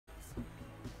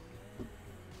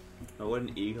Oh, what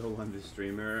an ego when the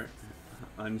streamer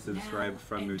unsubscribed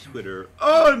from your Twitter.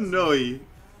 Oh no!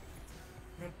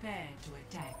 Prepare to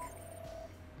attack.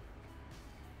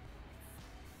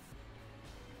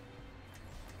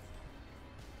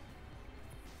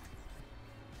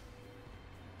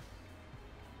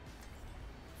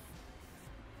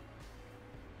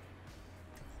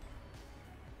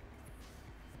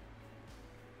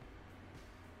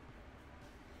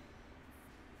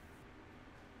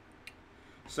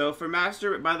 So for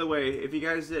Master, by the way, if you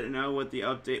guys didn't know what the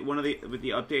update, with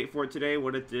the update for today,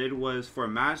 what it did was for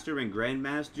Master and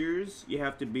Grandmasters, you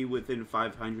have to be within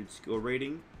 500 skill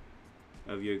rating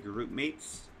of your group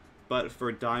mates, but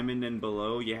for Diamond and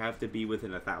below, you have to be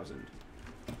within 1,000.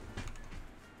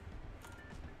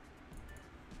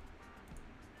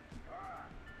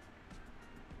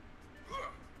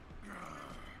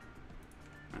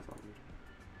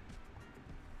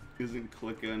 Isn't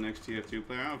Click next TF2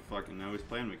 player? I don't fucking know. He's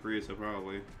playing McCree, so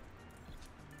probably.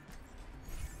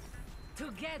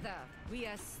 Together, we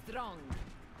are strong.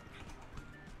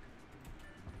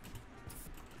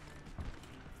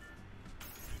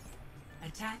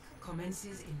 Attack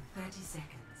commences in 30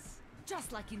 seconds.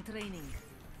 Just like in training.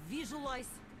 Visualize,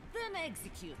 then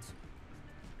execute.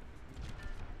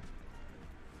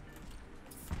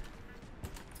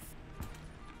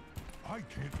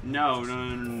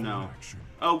 No.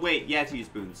 Oh wait, yeah,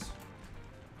 teaspoons.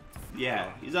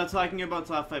 Yeah, he's not talking about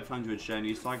top 500 Shen.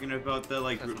 He's talking about the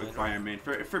like group requirement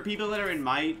for people that are in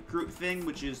my group thing,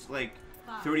 which is like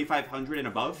 3,500 and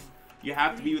above. You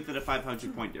have to be within a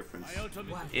 500 point difference.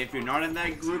 If you're not in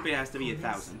that group, it has to be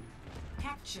 1,000.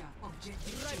 Capture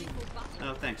objective.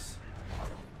 Oh, thanks.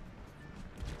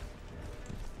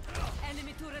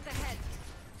 Enemy turret ahead.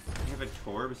 You have a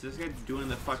Torb? Is this guy doing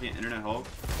the fucking internet Hulk?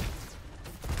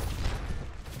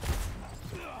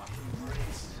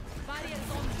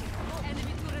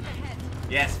 Enemy turret ahead.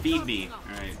 Yes, feed me.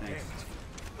 Alright, thanks.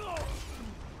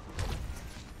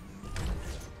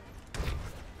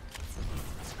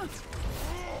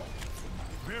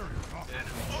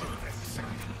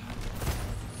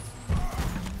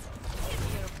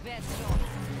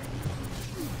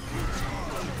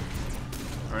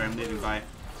 Alright, I'm leaving, bye.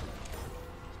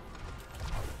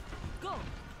 Go.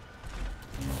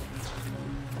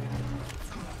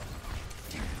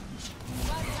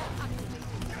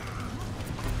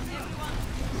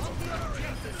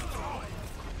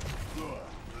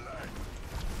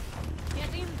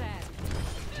 Get in there.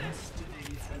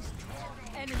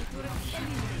 Enemy turret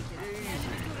eliminated.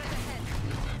 Enemy turret ahead.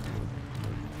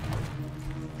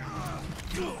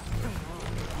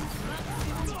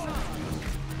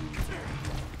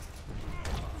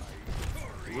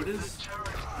 What is...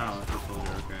 Oh, it's a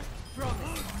folder, okay.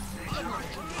 Promise.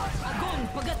 Огонь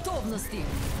по готовности.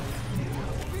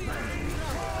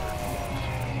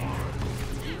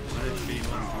 What is she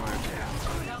on board?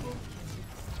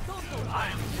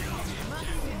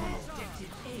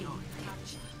 Objective A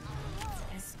captured.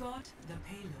 Escort the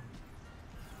payload.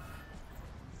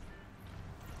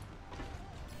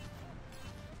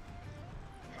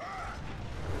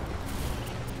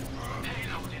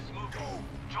 Payload is moving.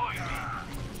 Join me.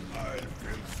 I'll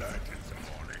build that in the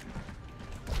morning.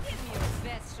 Give me your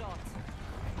best shot.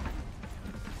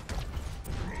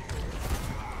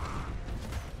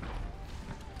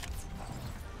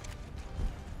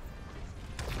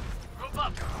 Group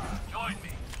up. Join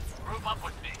me. Group up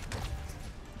with me.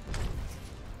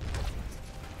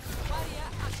 Zarya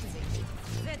activated.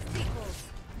 Red equals.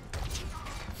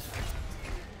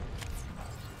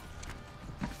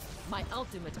 My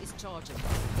ultimate is charging.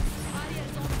 Zarya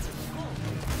is on. Go.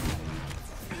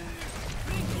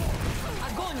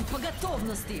 Огонь по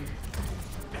готовности.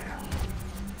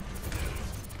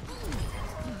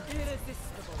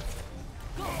 Irresistible.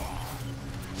 Go.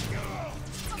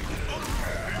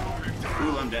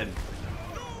 Ooh, I'm dead.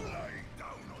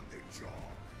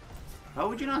 How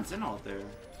would you not send all there?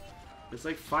 There's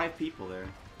like 5 people there.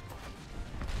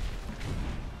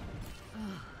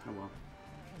 Oh well.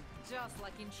 Just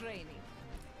like in training.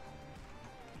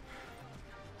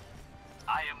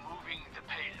 I am moving the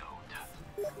payload.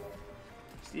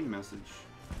 Steam message.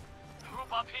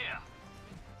 Group up here.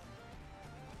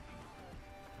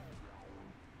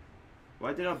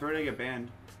 Why did Alberta get banned?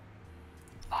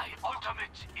 My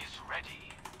ultimate is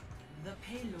ready. The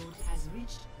payload has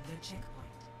reached the checkpoint.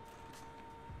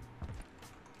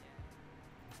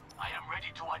 I am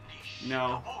ready to unleash No.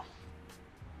 the wolf.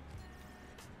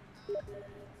 You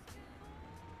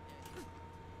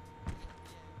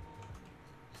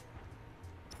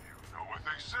know what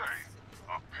they say.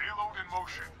 A payload in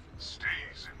motion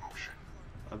stays in motion.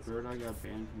 Alberta got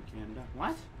banned from Canada.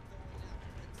 What?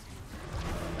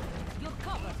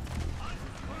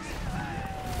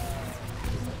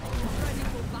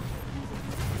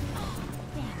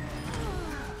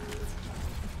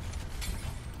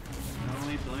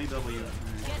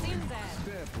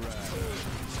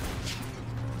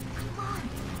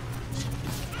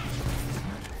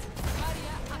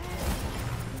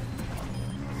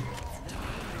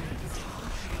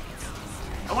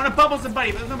 to bubble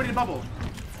somebody, but there's nobody to bubble.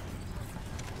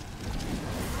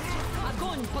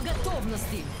 Огонь по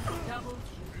готовности.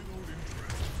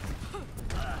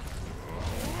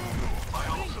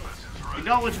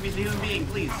 Acknowledge me as a human being,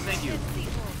 please. Thank you.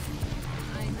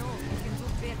 I know you can do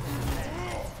better than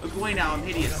that. Look away now, I'm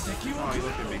hideous. Oh, you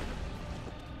looked at me.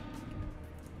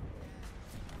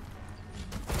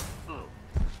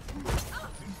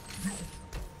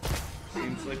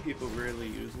 Seems like people rarely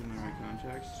use them in the right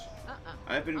context.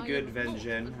 I've been good,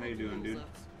 Vengen. How you doing, dude?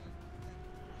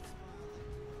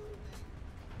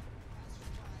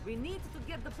 We need to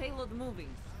get the payload moving.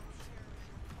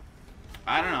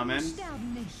 I don't know, man.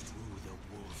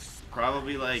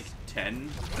 Probably like 10.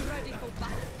 Ready for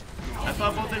battle. I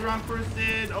thought about the wrong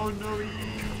person. Oh no.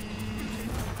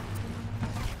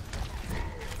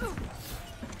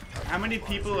 How many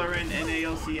people are in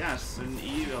NALCS and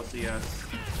EULCS?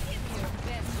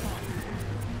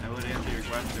 I would answer your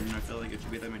question. I feel like it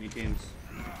should be that many teams.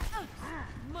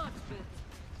 Much better.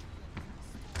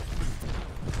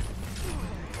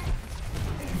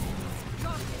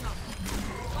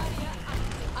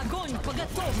 Огонь по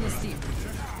готовности.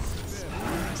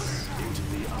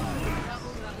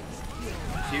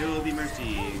 Kill the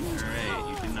Mercy. Alright,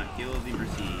 you did not kill the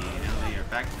Mercy. Now they are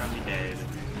back from the dead.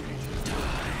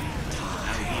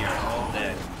 Now we are all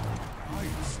dead.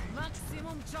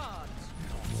 Maximum charge.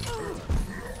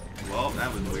 Well,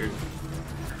 that was weird.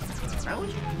 Why would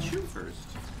you not shoot first?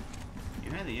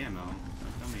 You had the ammo.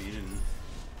 Don't tell me you didn't.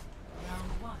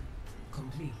 Round 1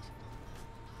 complete.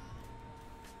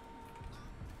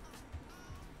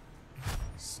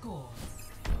 Score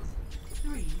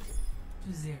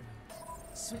 3-0.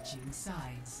 Switching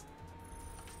sides.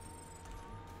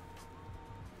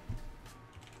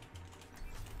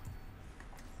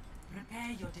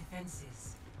 Prepare your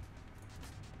defenses.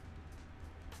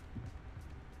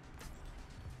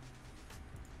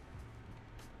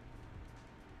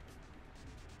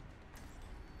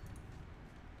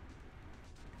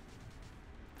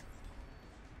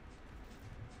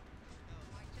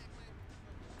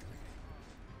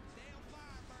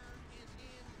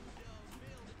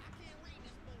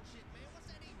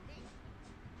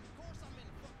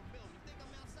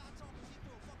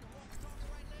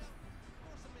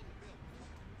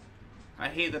 I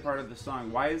hate that part of the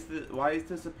song. Why is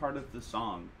this a part of the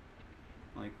song?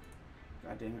 Like,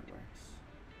 goddamn it works.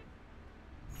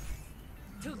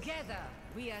 Together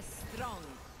we are strong.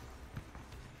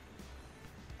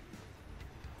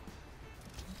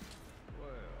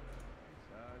 Well,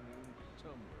 I knew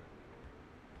somewhere.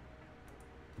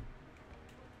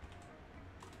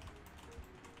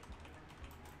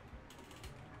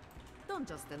 Don't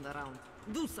just stand around.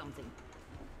 Do something.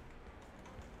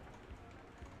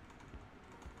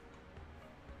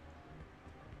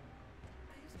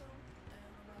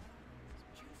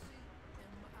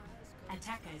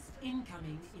 Attackers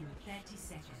incoming in 30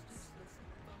 seconds.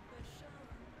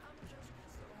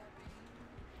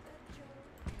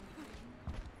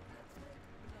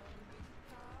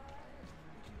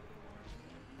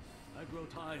 I grow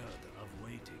tired of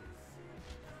waiting.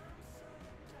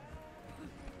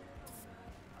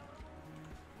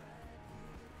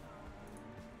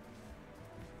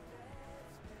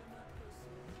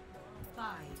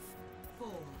 Five, 4,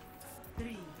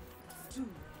 3, 2,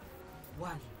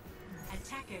 1.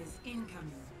 Attackers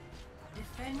incoming.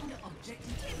 Defend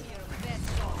objective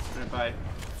A. Bye.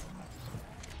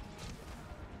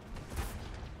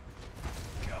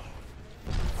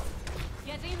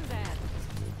 Get in there.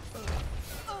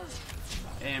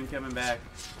 Hey, I'm coming back.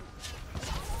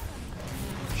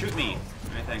 Shoot me.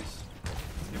 Alright, thanks.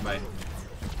 Goodbye.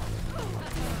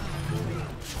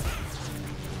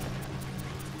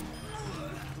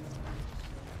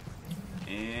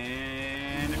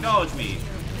 And acknowledge me.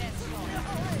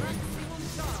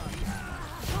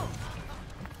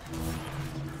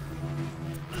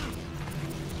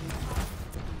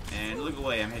 And look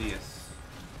away, I'm hideous.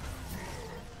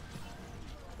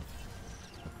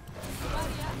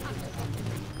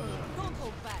 Don't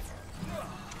go back.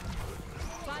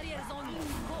 Barriers on you.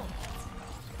 Go.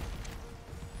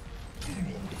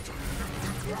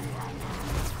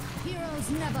 Heroes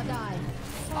never die.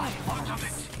 My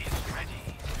ultimate is ready.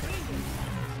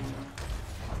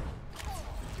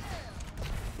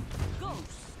 Go.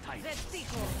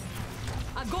 Vertigo.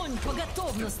 Огонь по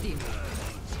готовности.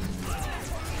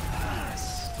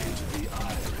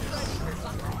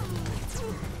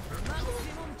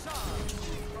 Maximum charge.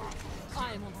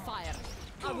 I am on fire.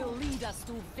 I will lead us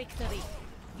to victory.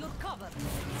 You're covered.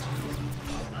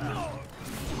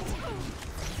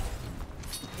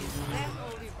 Is that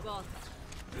all we've got?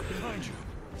 Behind you.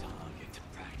 Target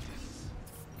practice.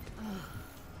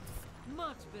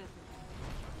 Much better.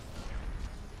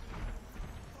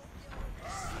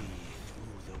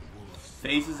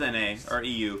 Phase is NA or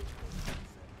EU.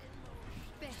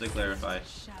 Just to clarify.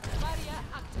 Zarya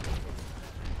activated.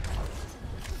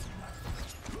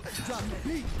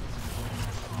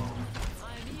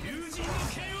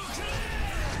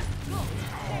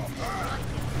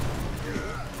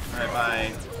 Alright,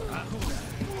 bye.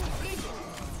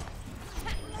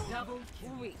 Double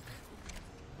weak.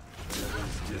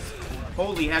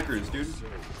 Holy hackers, dude. Zarya's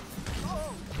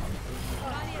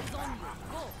on you.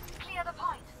 Go. Clear the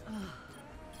point.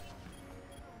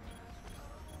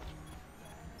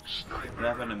 What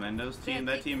happened to Mendo's team?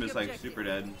 That team is like super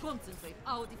dead. Concentrate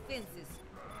our defenses.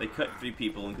 They cut 3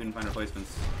 people and couldn't find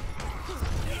replacements. Give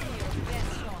me your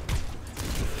best shot.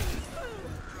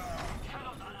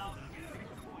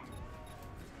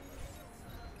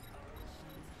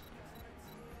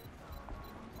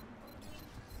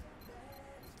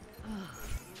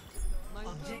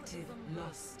 Objective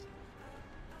lost.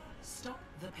 Stop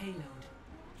the payload.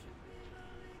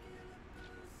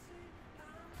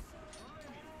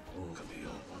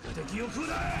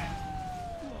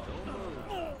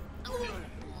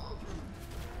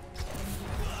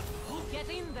 Get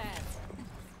in there.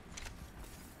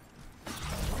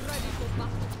 Ready for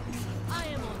battle. I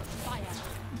am on fire.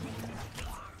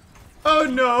 Oh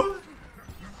no!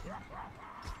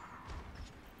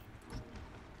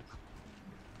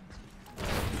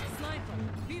 Sniper,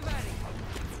 be ready.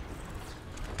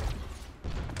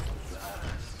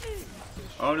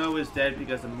 Oh no is dead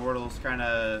because Immortals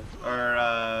kinda,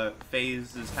 or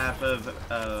Phase is half of,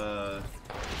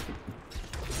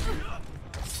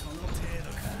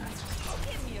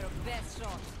 Give me your best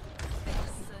shot.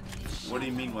 what do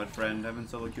you mean what friend? I've been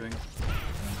solo queuing.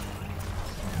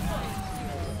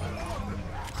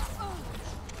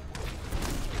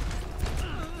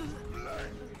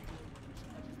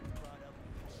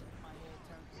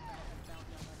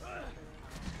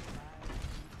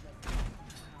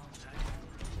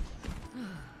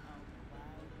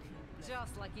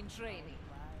 Just like in training.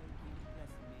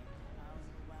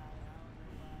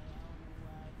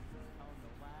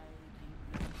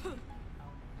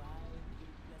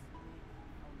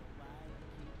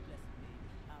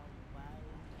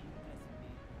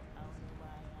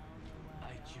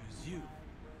 I choose you.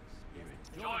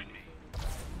 Join me.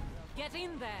 Get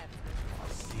in there.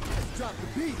 Drop the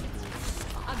beat.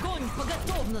 Огонь по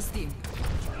готовности.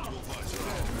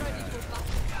 Ready for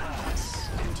battle.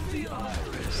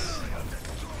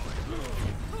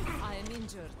 I am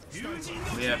injured.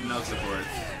 We have no support.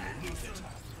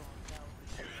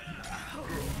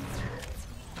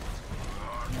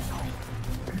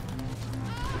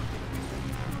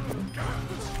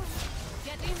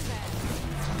 Get in there.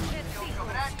 Let's see.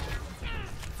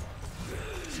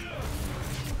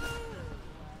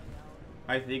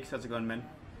 I think how's it going, man?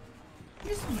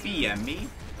 Just BM me.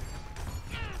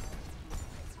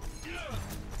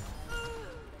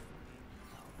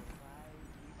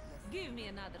 Give me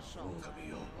another shot.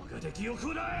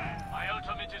 My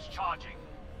ultimate is charging.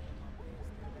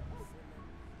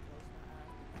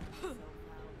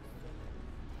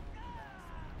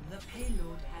 The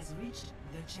payload has reached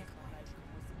the checkpoint.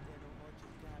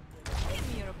 Give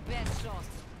me your best shot.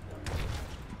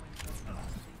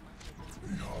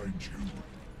 Behind you.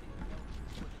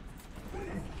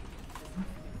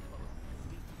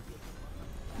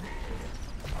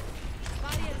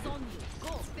 Barriers on you.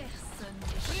 Go. Personne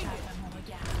n'échappe à mon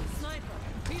regard. Sniper,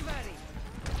 be ready.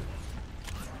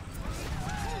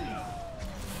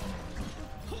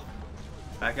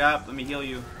 Back up, let me heal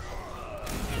you.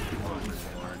 Oh,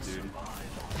 Lord, dude.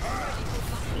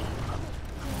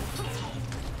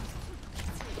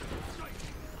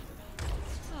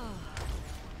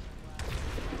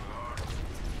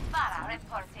 Pharah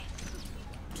reporting.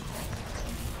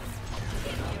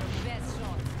 Give me your best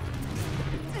shot.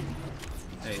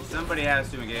 Hey, somebody has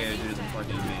to engage who isn't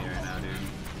fucking me right now, dude.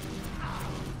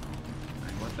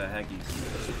 Like, what the heck is...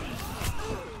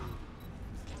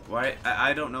 Why?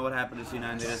 I don't know what happened to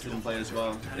C9, they just didn't play as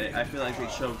well. I feel like they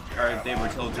choked, or they were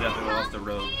told to death and lost the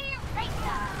rogue.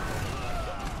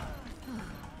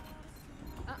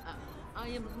 I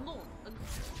am not.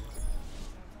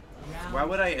 Why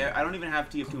would I don't even have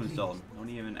TF2 installed. Don't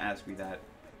even ask me that.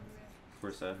 Of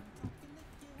course,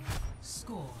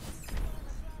 Score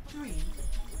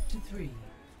 3-3.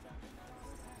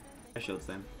 I shields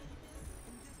them.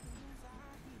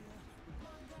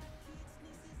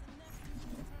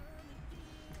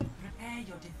 Prepare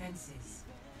your defenses.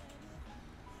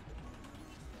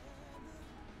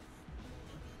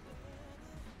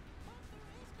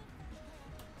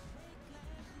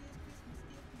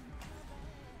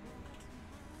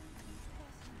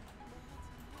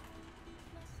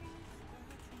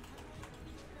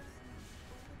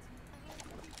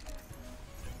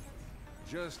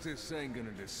 Justice ain't gonna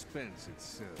dispense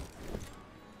itself.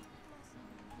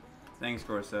 Thanks,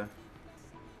 Corsa.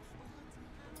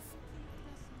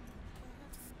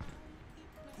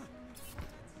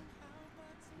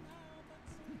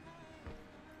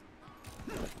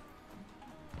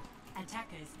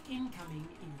 Attackers incoming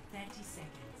in 30 seconds.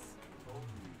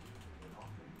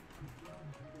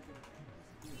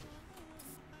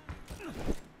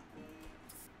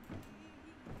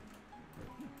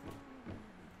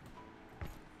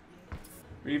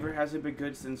 Reaver hasn't been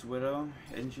good since Widow.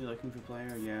 Isn't she looking for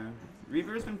player? Yeah.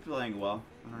 Reaver's been playing well.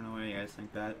 I don't know why you guys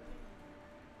think that.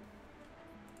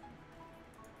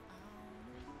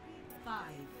 5,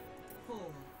 4,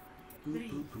 3,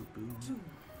 2,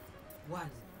 1.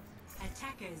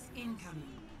 Attackers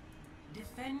incoming.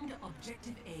 Defend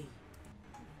objective A.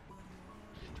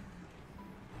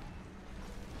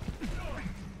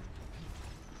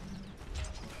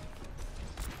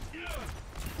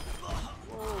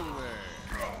 Whoa there.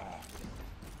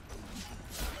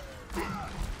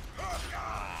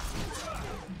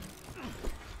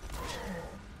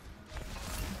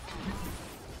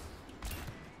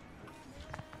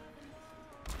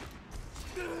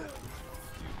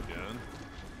 You done?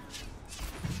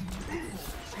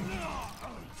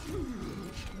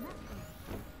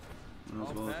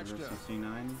 As well as the rest of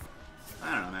C9. I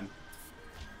don't know, man.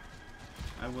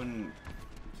 I wouldn't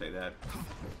say that.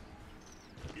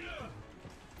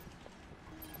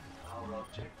 Our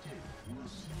objective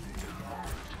was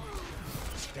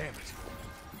Damn it.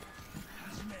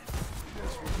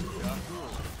 Guess what we got?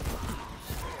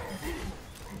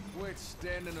 Quit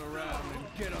standing around and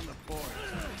get on the board.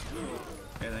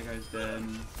 Okay, that guy's dead.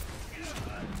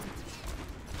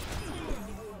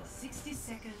 60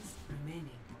 seconds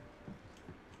remaining.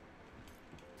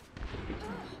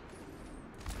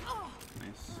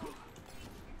 Nice.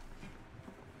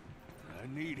 I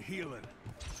need healing.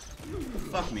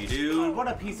 Fuck me, dude. What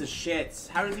a piece of shit.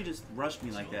 How does he just rush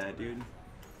me like that, dude?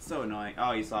 It's so annoying.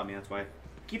 Oh, he saw me, that's why. I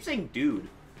keep saying dude.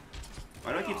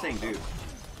 Why do I keep saying dude?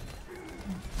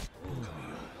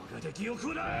 Back in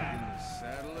the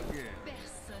saddle again.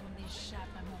 Personne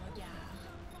n'échappe à mon regard.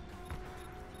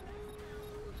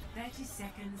 30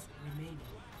 seconds remaining.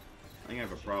 I think I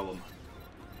have a problem.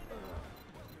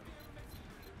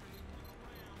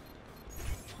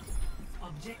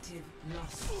 Objective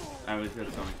lost. I was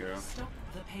good Sonic Hero. Stop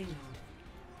the payload.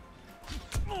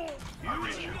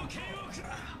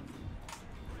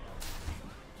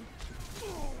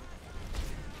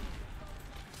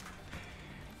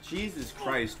 Jesus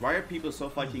Christ, why are people so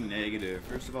fucking negative?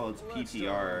 First of all, it's Let's start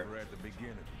PTR. over at the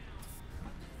beginning.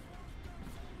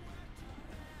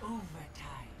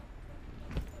 Overtime.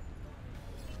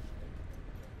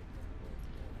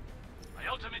 My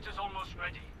ultimate is almost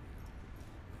ready.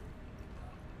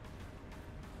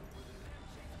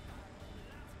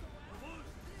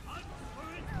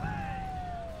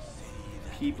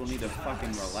 People need to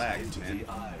fucking relax, man.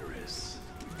 Iris.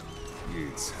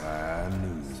 It's high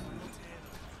noon.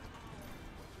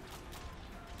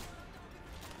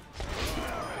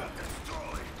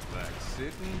 Like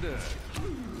sitting duck.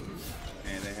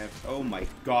 And they have. Oh my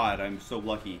god, I'm so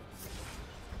lucky.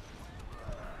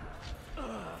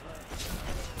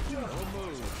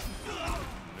 Almost.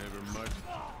 Never much.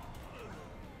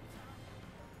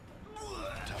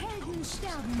 Helden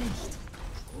sterben nicht.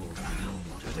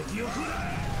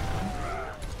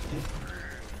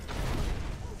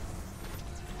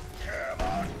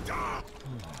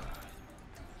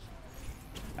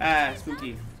 Ah,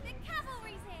 spooky. The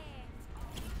cavalry's here!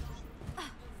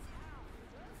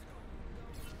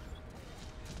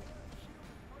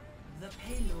 The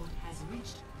payload has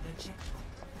reached the checkpoint.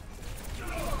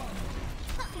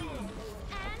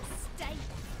 And stay.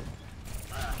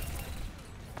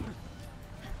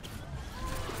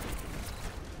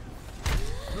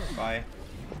 Bye.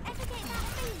 Ever get that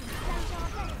feeling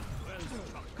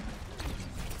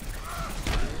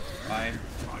Bye.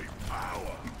 My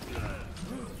power.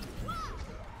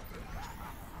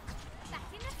 back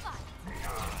in the fight?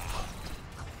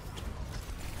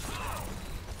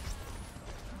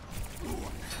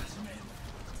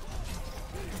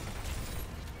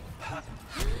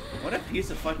 What a piece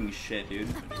of fucking shit, dude.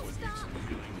 Wait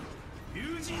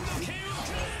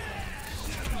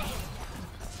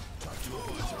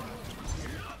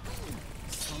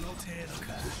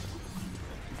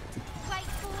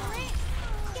for it.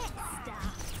 Get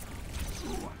stuffed.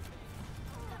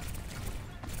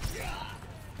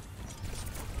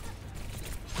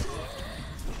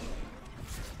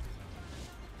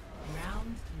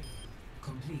 Round 3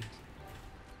 complete.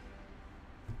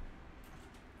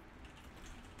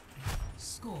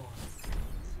 Score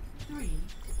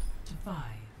 3-4. 5.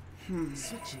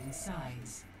 Switching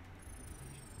sides.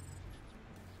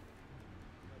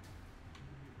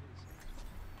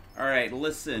 Alright,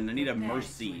 listen, I need a Prepare to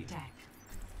mercy. attack.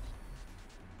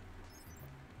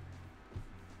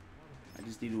 I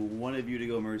just need one of you to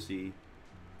go mercy.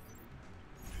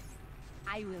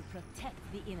 I will protect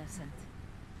the innocent.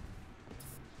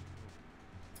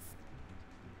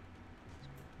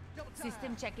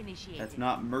 System check initiated. That's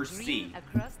not mercy. Green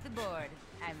across the board.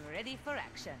 I'm ready for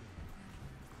action.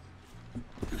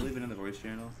 Do you leave it in the voice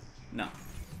channel? No.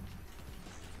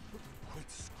 Quit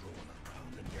screwing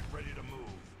around and get ready to move.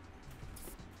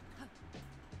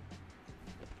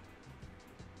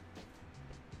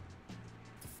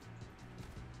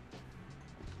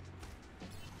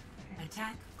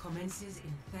 Attack commences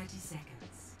in 30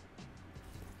 seconds.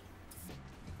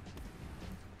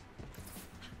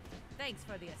 Thanks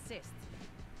for the assist.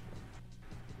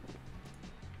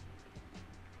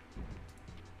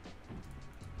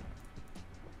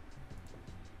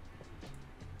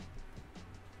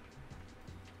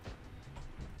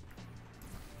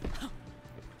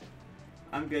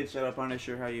 I'm good, shut up,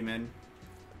 Punisher. How you, man?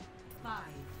 5,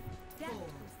 4,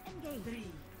 3,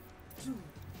 2,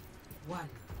 1.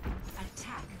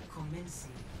 Attack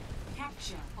commencing.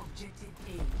 Capture objective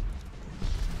A.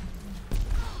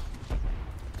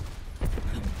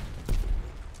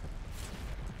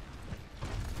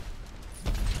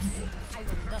 I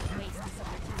will not waste this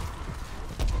opportunity.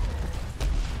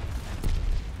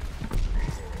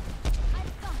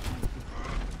 I've got you.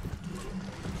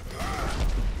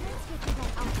 Let's get to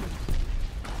that outlet.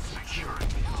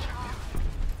 Securing the objective.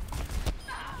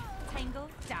 Tango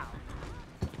down.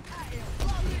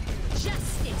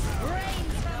 Justice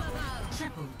reigns from above.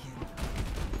 Triple kill.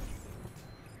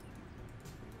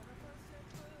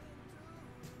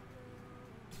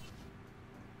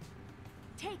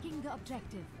 Taking the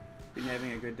objective. Been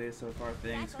having a good day so far,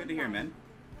 thanks. Good to hear, man.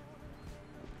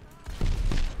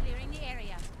 Clearing the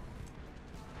area.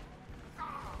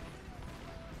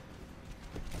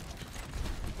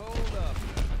 Hold up.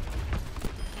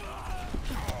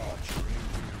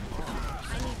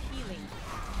 I need healing.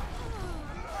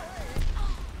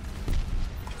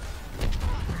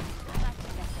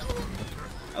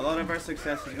 A lot of our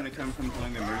success is going to come from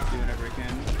pulling the mercy whenever we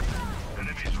can.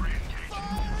 Enemies re-engaging.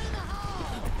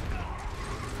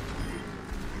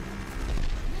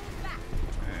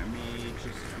 Me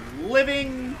just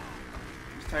living.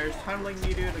 These tires tunneling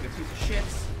me, dude, like a piece of shit.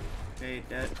 Okay,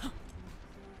 dead.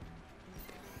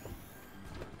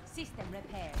 System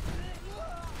repaired.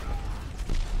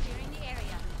 Clearing the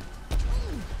area.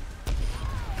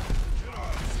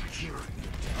 Securing.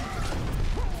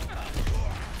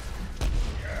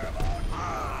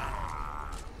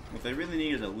 What they really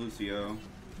need is a Lucio.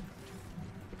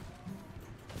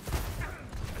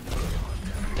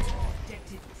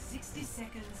 Objective 60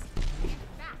 seconds.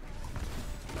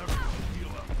 Everyone heal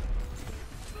up.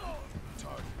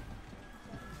 Target.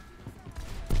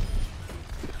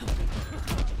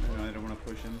 No, I don't want to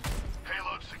push him.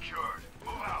 Payload secured.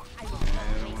 Move out. I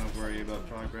don't want to worry about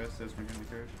progress. That's my kind of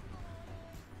curse.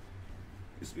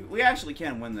 We actually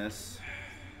can win this.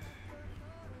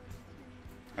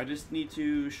 I just need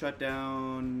to shut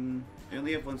down. I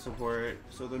only have one support,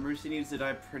 so the Mercy needs to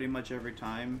die pretty much every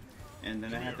time, and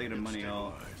then I have to get a money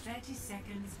out. 30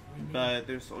 seconds remaining. But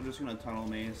they're still just gonna tunnel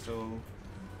me, so.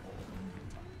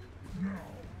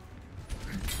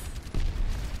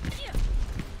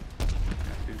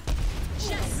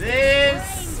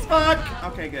 This fuck.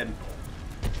 Okay, good. Move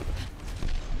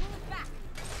back.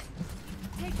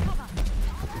 Take cover.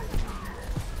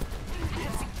 I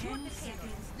have secured the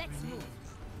payload. Let's move.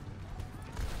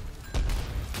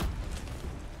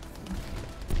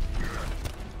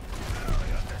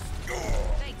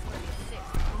 Thanks for the assist.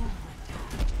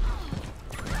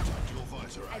 Dual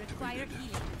visor I require activated.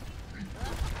 healing.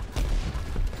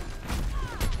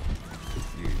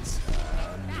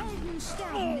 Helden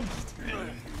sterben nicht.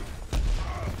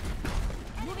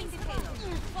 Moving the payload.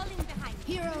 Falling behind.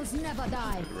 Heroes never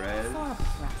die. Red. For a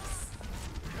price.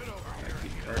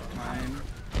 Start time.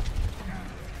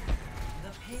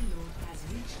 The payload has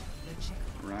reached the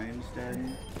checkpoint. Ryan's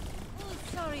dead. Oh,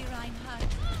 sorry,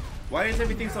 Reinhardt. Why is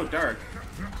everything so dark?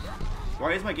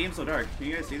 Why is my game so dark? Can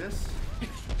you guys see this?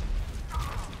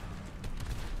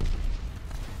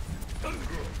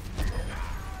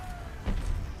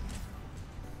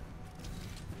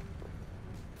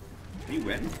 We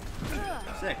win?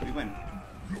 Sick, we win.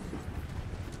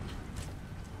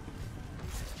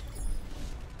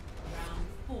 Round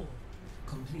 4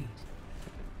 complete.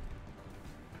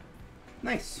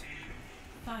 Nice.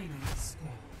 Final score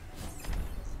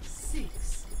 6-5.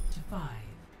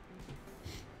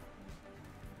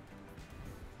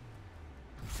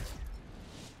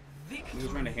 He was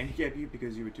trying to handicap you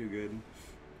because you were too good.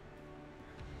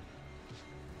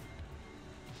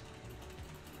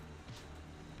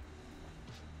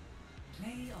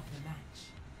 Play of the match.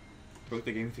 Both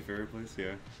the game with your favorite place,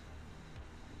 yeah.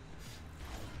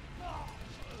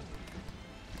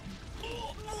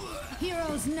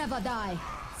 Heroes never die.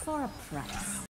 For a price.